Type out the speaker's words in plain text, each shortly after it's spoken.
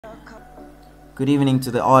Good evening to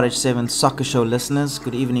the RH7 Soccer Show listeners.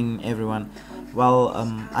 Good evening, everyone. Well,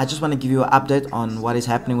 I just want to give you an update on what is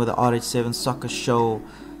happening with the RH7 Soccer Show.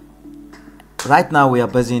 Right now, we are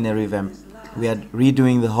busy in a revamp. We are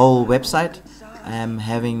redoing the whole website. I am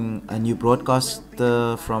having a new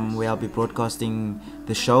broadcaster from where I'll be broadcasting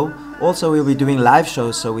the show. Also, we'll be doing live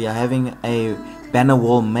shows, so we are having a banner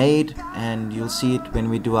wall made, and you'll see it when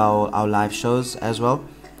we do our live shows as well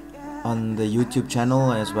on the YouTube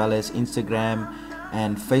channel, as well as Instagram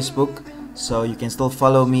and Facebook. So you can still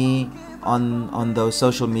follow me on those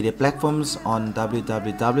social media platforms on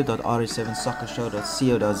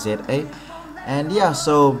www.rh7soccershow.co.za. And yeah,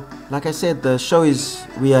 so like I said, the show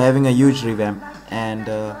we are having a huge revamp, and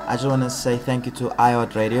I just want to say thank you to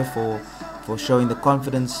iHeart Radio for showing the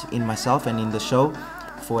confidence in myself and in the show,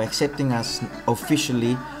 for accepting us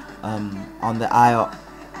officially on the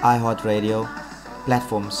iHeart Radio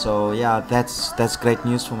platform. So yeah, that's great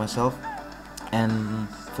news for myself and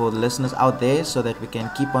for the listeners out there, so that we can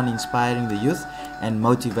keep on inspiring the youth and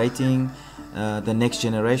motivating the next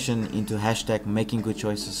generation into hashtag making good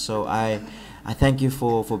choices. So I thank you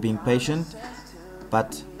for being patient,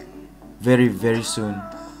 but very, very soon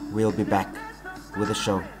we'll be back with a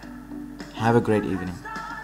show. Have a great evening.